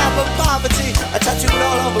in the lap of poverty, I tattooed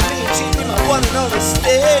all over me and she'd be my one and only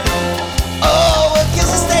stead. Oh, well,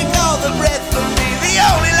 kisses take all the breath from me, the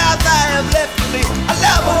only life I have left for me. I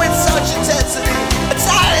love her with such intensity, and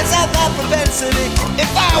silence had that propensity. If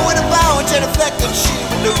I were to bow and turn effect, then she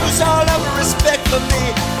would lose all of her respect for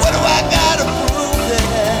me. What do I gotta prove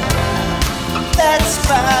that? That's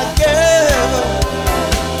my girl.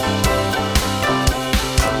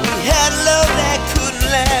 We had love that couldn't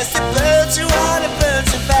last. It burned too hard, it burned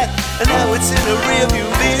too fast, and now it's in a rearview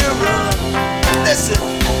mirror. Listen,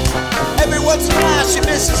 every once in a while she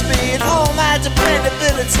misses me and all my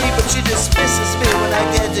dependability, but she dismisses me when I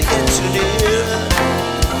get too near.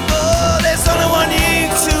 Oh, there's only one you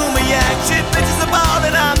to me, yak. She pitches the ball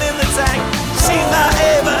and I'm in the tank. She's my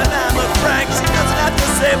Ava and I'm a Frank. She doesn't have to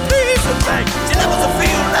say please and thank. She never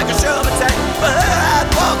feel like a Sherman tank. for her I'd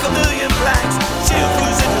walk a million planks. She'll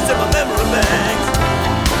cruise into my memory banks.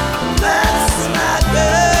 That's my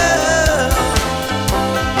girl.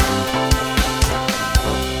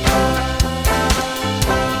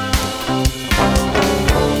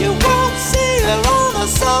 You won't see her on a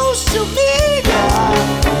social media.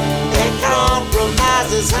 It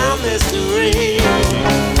compromises her mystery.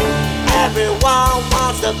 Everyone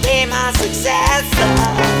wants to be my successor,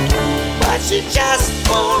 but she just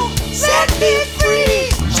won't set me free.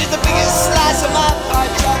 She's the biggest slice of my pie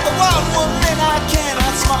chart, the one woman I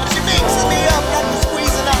cannot smart. She mixes me up like a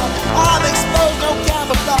squeezing out. I'm exposed, no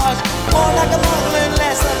camouflage. More like a model and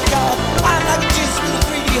less like God. I'm like a Jesus with a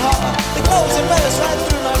 3D heart. The clothes and letters right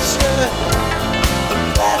through my shirt.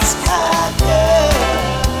 That's my girl.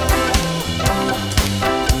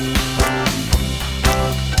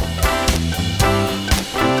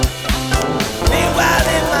 Meanwhile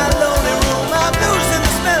in my lonely room, I'm losing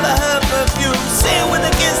the smell of her perfume. Sin with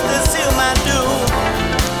a kiss to seal my doom.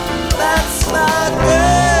 That's my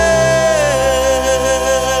girl.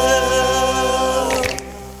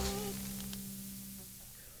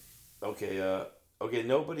 Okay,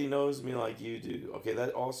 Nobody Knows Me Like You Do. Okay,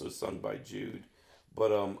 that also sung by Jude.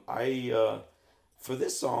 But for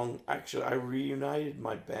this song, actually, I reunited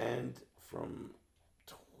my band from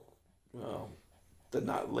the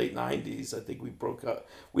late 90s. I think we broke up.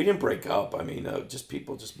 We didn't break up. I mean, just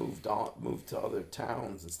people just moved to other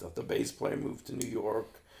towns and stuff. The bass player moved to New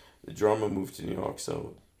York. The drummer moved to New York.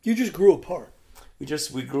 So You just grew apart.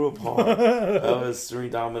 we grew apart. That was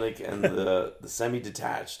Serene, Dominic, and the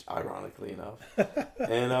semi-detached, ironically enough.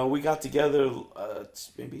 And we got together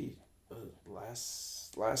maybe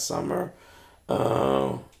last summer.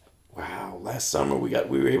 Last summer we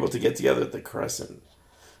were able to get together at the Crescent.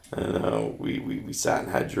 And we sat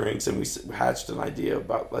and had drinks, and we hatched an idea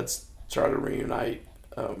about let's try to reunite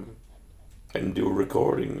and do a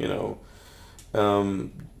recording.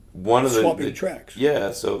 One of Swapping tracks.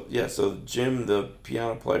 So Jim, the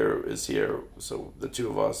piano player, is here. So the two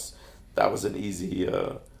of us, that was an easy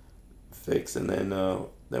fix. And then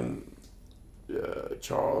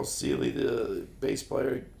Charles Seeley, the bass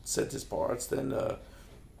player, set his parts. Then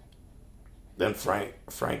Frank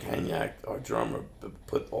Hanyak, our drummer,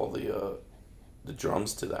 put all the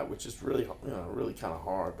drums to that, which is really kind of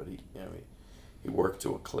hard. But he worked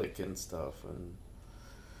to a click and stuff,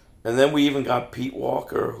 and then we even got Pete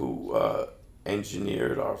Walker, who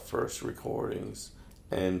engineered our first recordings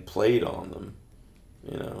and played on them,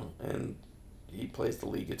 and he plays the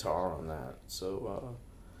lead guitar on that. So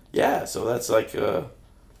so that's like that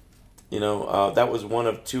was one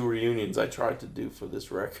of two reunions I tried to do for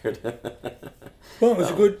this record. Well,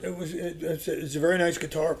 it's a very nice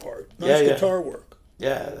guitar part. Nice guitar work.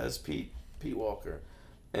 Yeah, that's Pete Walker.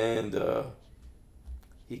 And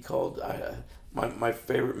he called, my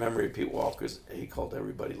favorite memory of Pete Walker's, he called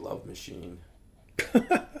everybody Love Machine.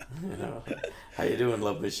 How you doing,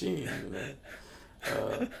 Love Machine?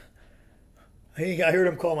 I heard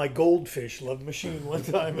him call my goldfish Love Machine one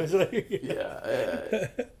time. I was like,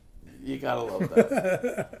 you gotta love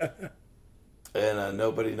that. And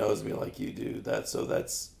Nobody Knows Me Like You Do. That's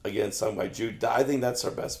again sung by Jude. I think that's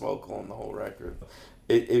her best vocal on the whole record.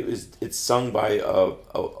 It's sung by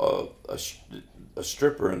a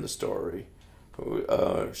stripper in the story,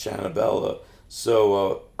 Shanabella.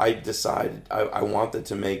 So I decided I wanted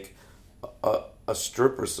to make a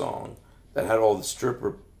stripper song that had all the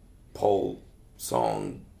stripper pole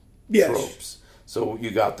song tropes. So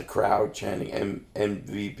you got the crowd chanting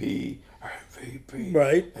MVP,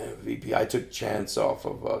 right? MVP. I took chants off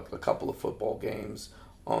of a couple of football games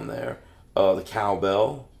on there. The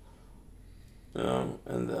cowbell,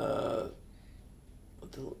 and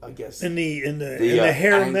I guess in the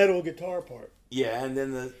hair metal guitar part. Yeah, and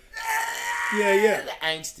then the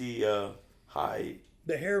angsty high.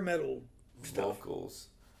 The hair metal vocals.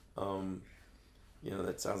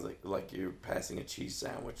 That sounds like you're passing a cheese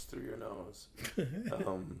sandwich through your nose.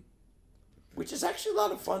 Which is actually a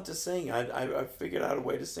lot of fun to sing. I figured out a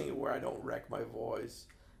way to sing it where I don't wreck my voice.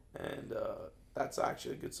 And that's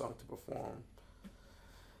actually a good song to perform.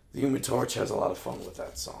 The Human Torch has a lot of fun with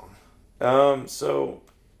that song. Hope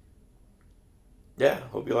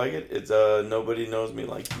you like it. It's Nobody Knows Me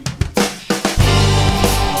Like You.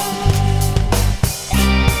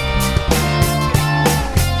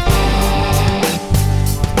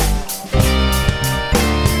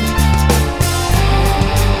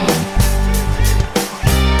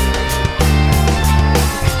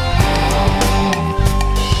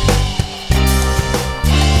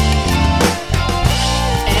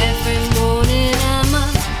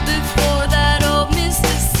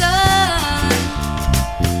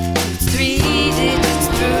 Three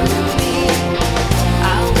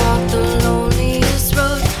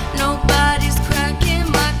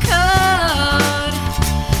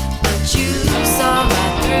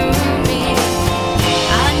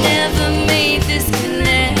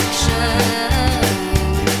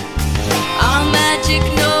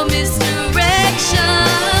magic, no misdirection.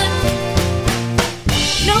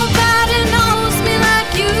 Nobody knows me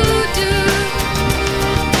like you do.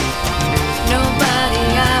 Nobody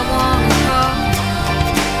I wanna call.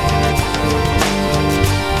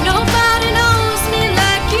 Nobody knows me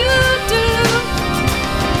like you do.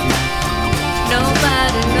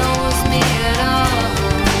 Nobody knows me at all.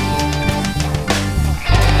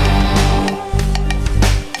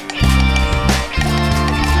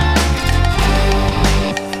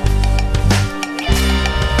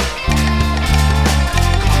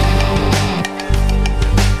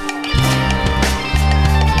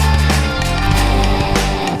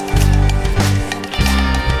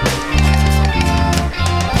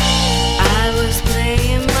 I was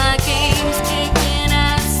playing my games, kicking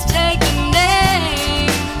ass, taking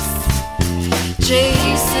names,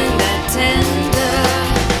 chasing that tender.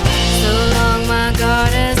 So long my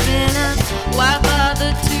guard has been up. Why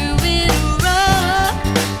bother to interrupt?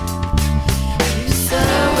 You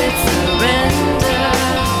saw it surrender.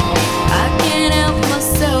 I can't help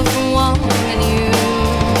myself from wanting you.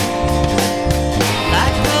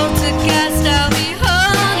 Like poltergeist, I'll be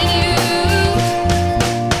haunting you.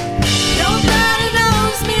 Nobody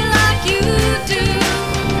knows me like you do.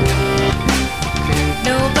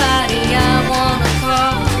 Nobody I wanna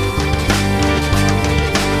call.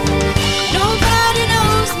 Nobody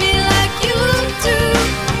knows me like you do.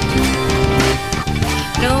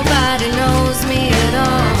 Nobody knows me at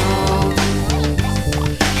all.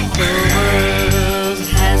 The world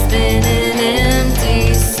has been an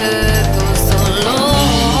empty circle so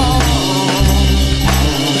long.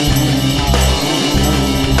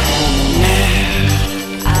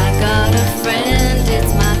 I got a friend,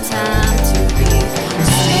 it's my time to be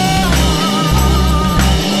strong.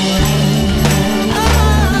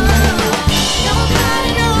 Nobody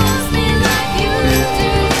knows me like you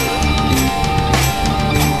do.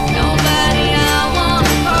 Nobody I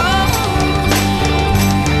wanna call.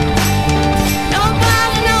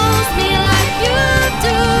 Nobody knows me like you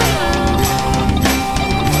do.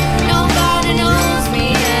 Nobody knows me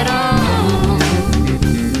at all.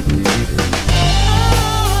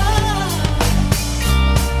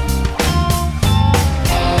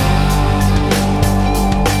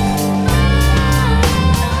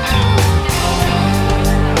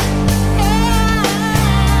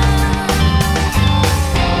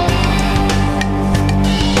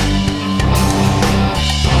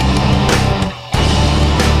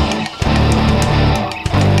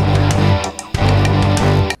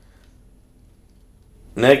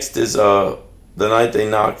 Next is The Night They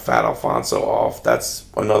Knocked Fat Alfonso Off. That's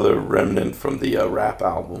another remnant from the rap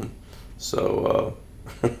album. So,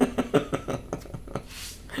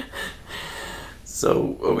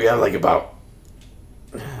 so we have like about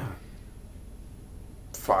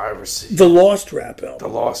 5 or 6. The Lost Rap album. The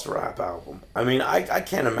Lost Rap album. I mean, I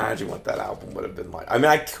can't imagine what that album would have been like. I mean,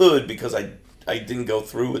 I could because I didn't go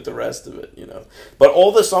through with the rest of it, you know. But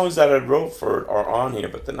all the songs that I wrote for it are on here,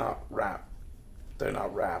 but they're not rap. They're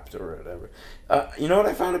not rapped or whatever. You know what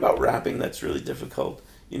I found about rapping that's really difficult?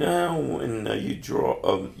 You know how when you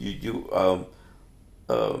draw, you do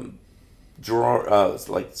it's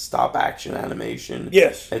like stop action animation.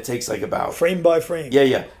 Yes. It takes like about Frame by frame.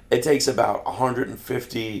 Yeah. It takes about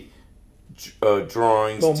 150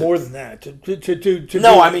 drawings. Well, more than that. To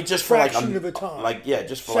no, do I mean just for like fraction of a time. Like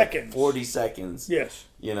just for Seconds. like 40 seconds. Yes.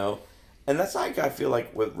 You know, and that's like I feel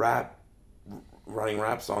like with writing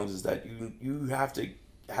rap songs is that you have to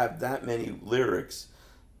have that many lyrics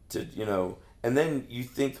to, you know, and then you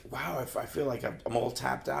think, wow, I feel like I'm all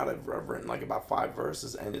tapped out. I've written like about 5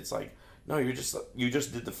 verses, and it's like, no, you just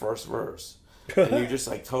did the first verse, and you just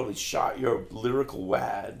like totally shot your lyrical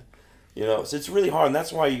wad, you know. So it's really hard, and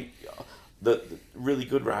that's why the really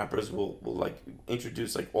good rappers will like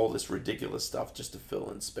introduce like all this ridiculous stuff just to fill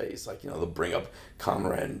in space, like, you know, they'll bring up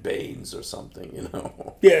Conrad and Baines or something, you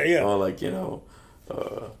know. Yeah. Or like, you know,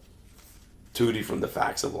 Tootie from the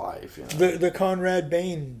Facts of Life, you know. The Conrad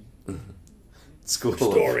Bain School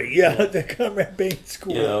story. Yeah, the Conrad Bain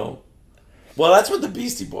school. You know. Well, that's what the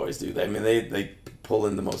Beastie Boys do. I mean, they pull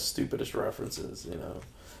in the most stupidest references, you know.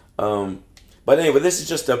 But anyway, this is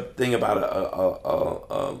just a thing about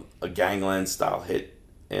a gangland style hit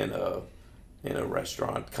in a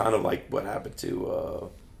restaurant, kind of like what happened to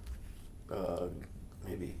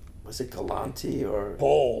maybe was it Galante or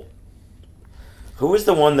Paul? Who was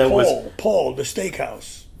the one that was Paul, the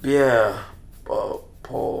steakhouse? Yeah,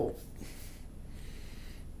 Paul.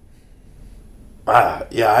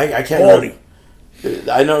 Yeah, I can't remember.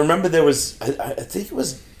 I don't remember there was. I think it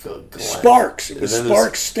was Glenn. Sparks. It was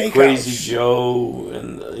Sparks Steakhouse. Crazy Joe,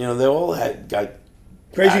 and you know they all got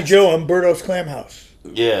Crazy Joe, Umberto's Clam House.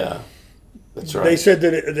 Yeah, that's right. They said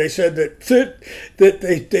that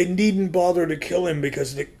they needn't bother to kill him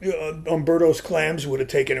because Umberto's clams would have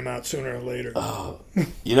taken him out sooner or later.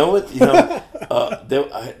 You know what?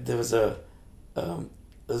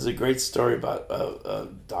 There's a great story about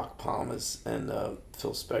Doc Palmas and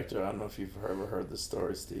Phil Spector. I don't know if you've ever heard this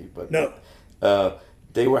story, Steve, but no.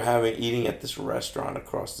 They were eating at this restaurant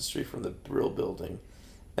across the street from the Brill Building,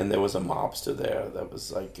 and there was a mobster there that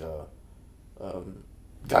was like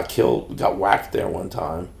got whacked there one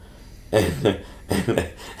time, and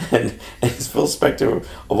Phil Spector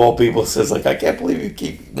of all people says like, I can't believe you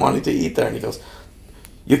keep wanting to eat there, and he goes,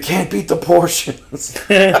 you can't beat the portions.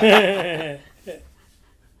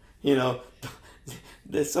 You know,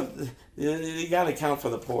 there's something you got to count for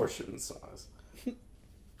the portion size.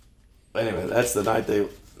 Anyway, that's the night they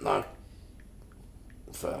knocked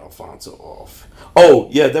Alfonso off. Oh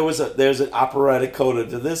yeah, there's an operatic coda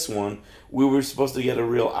to this one. We were supposed to get a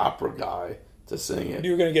real opera guy to sing it.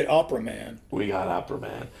 You were going to get Opera Man. We got Opera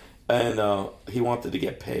Man, and he wanted to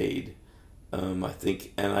get paid. I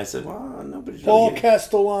think, and I said, well, nobody's Paul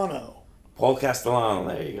Castellano. Paul Castellano,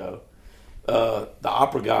 there you go. The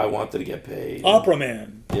opera guy wanted to get paid. Opera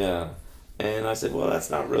Man. Yeah. And I said, well, that's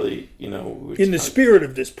not really, in the spirit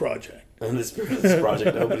of this project. In the spirit of this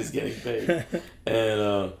project, nobody's getting paid.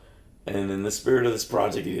 And in the spirit of this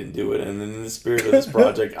project, he didn't do it. And in the spirit of this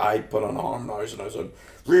project, I put on harmonize and I said,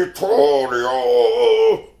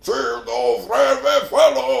 Vittorio, fellow.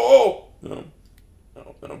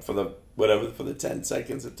 For the 10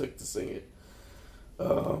 seconds it took to sing it.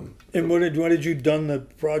 And what did you done the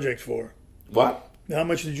project for? What? How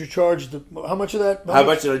much did you charge? How much of that? How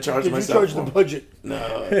much did I charge myself? Did you charge the budget?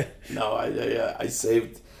 No. I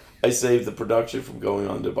saved the production from going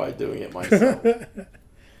under by doing it myself.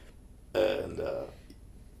 And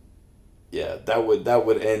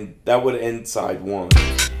that would end side one.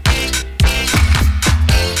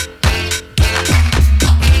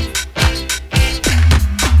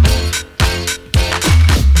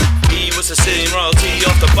 Sicilian royalty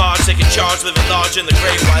off the bar, taking charge, living large in the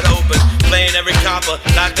great wide open, playing every copper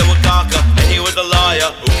like they were Gawker, and he was the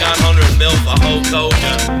lawyer who got 100 mil for Hulk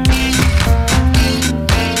Hogan.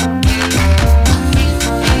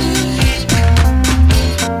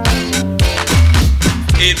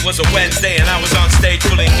 It was a Wednesday and I was on stage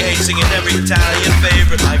fully engaged, singing every Italian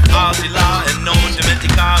favorite like Ozzy La and No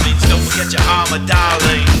Dimenticami. Don't forget your armor,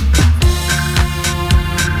 darling.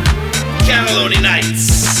 Cannelloni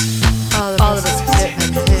Nights. All of us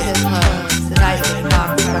commitment to his love, the night they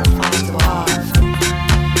knocked Alfonso off.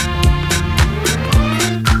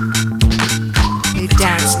 They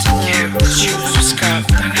danced to you, the shoes were scuffed,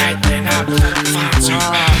 the night they knocked Alfonso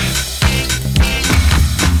off.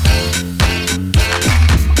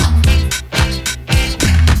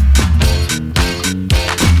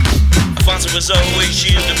 Alfonso was always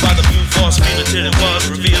shielded by the blue force field until it was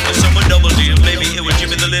revealed that someone double deal. Maybe it was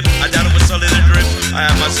Jimmy the Lip, I doubt it was Sully the Drip. I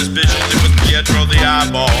have my suspicions it was Pietro the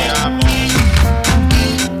Eyeball.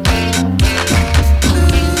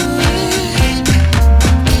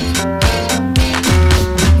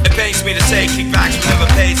 It pains me to say kickbacks were never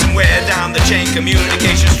paid somewhere down the chain.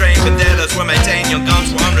 Communication strain, vendettas were maintained, young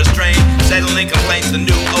guns were unrestrained, settling complaints the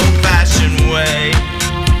new old-fashioned way.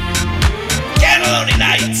 Cannelloni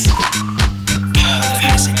Nights. All the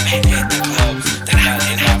passing men hit the clubs, the night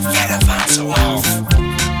they knocked Fat Alfonso off.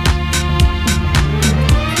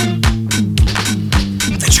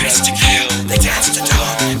 They dressed to kill, they danced to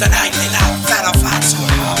dog, the night they knocked Fat Alfonso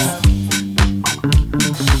off.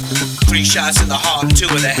 3 shots in the heart, 2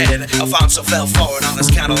 in the head. Alfonso fell forward on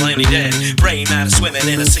his cannelloni dead. Brain matter swimming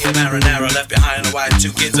in a sea of marinara, left behind a wife,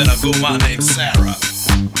 2 kids, and a guma named Sarah.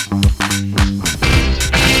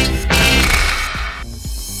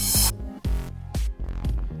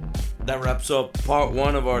 That wraps up part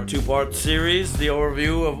 1 of our 2-part series, the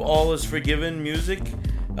overview of All Is Forgiven music.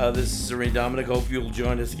 This is Serene Dominic. Hope you'll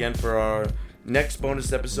join us again for our next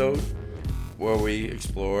bonus episode where we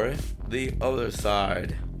explore the other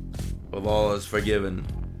side of All Is Forgiven.